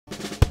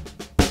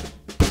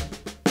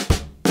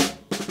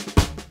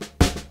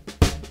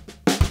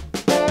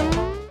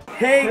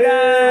Hey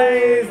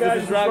guys,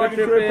 this is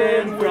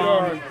RaagaTrippin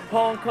from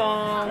Hong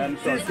Kong,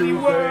 and Disney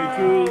Tuesday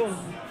Toots.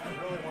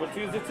 for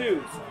Tuesday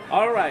Toots.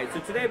 Alright, so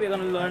today we're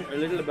going to learn a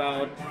little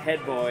about head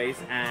voice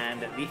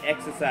and the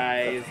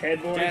exercise.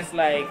 Head voice? Just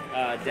like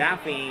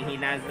Daffy, he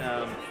has,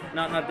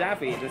 not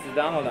Daffy, this is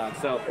Donald Duck.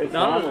 So It's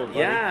Donald,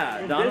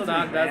 yeah, Donald Disney,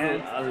 Duck does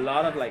man. a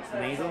lot of like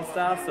nasal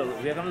stuff. So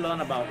we're going to learn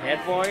about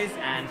head voice,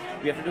 and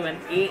we have to do an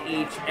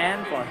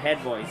AHN for head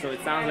voice. So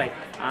it sounds like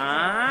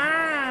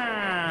ah.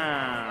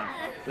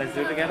 Let's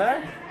do it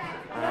together.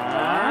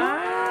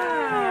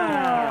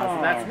 Ah.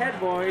 So that's head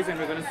voice, and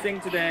we're gonna sing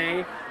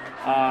today.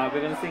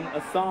 We're gonna sing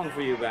a song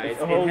for you guys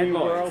It's a in whole head new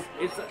voice. world.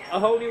 It's a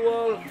whole new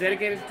world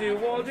dedicated to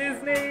Walt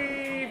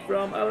Disney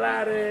from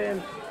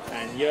Aladdin.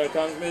 And here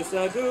comes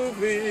Mr.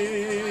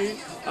 Goofy.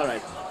 All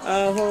right.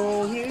 A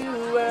whole new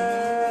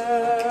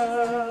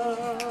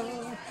world,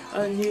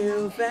 a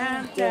new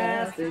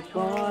fantastic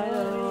point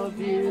of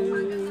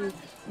view.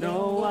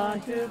 Know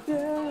what to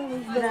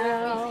do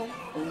now,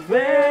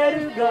 where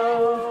to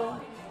go.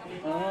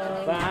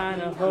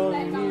 Find a whole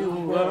new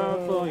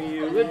world for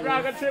you. With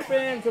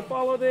RaagaTrippin, to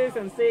follow this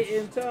and stay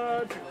in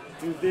touch.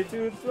 Tuesday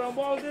Toots from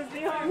Walt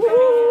Disney Hong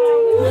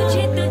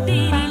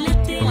Kong.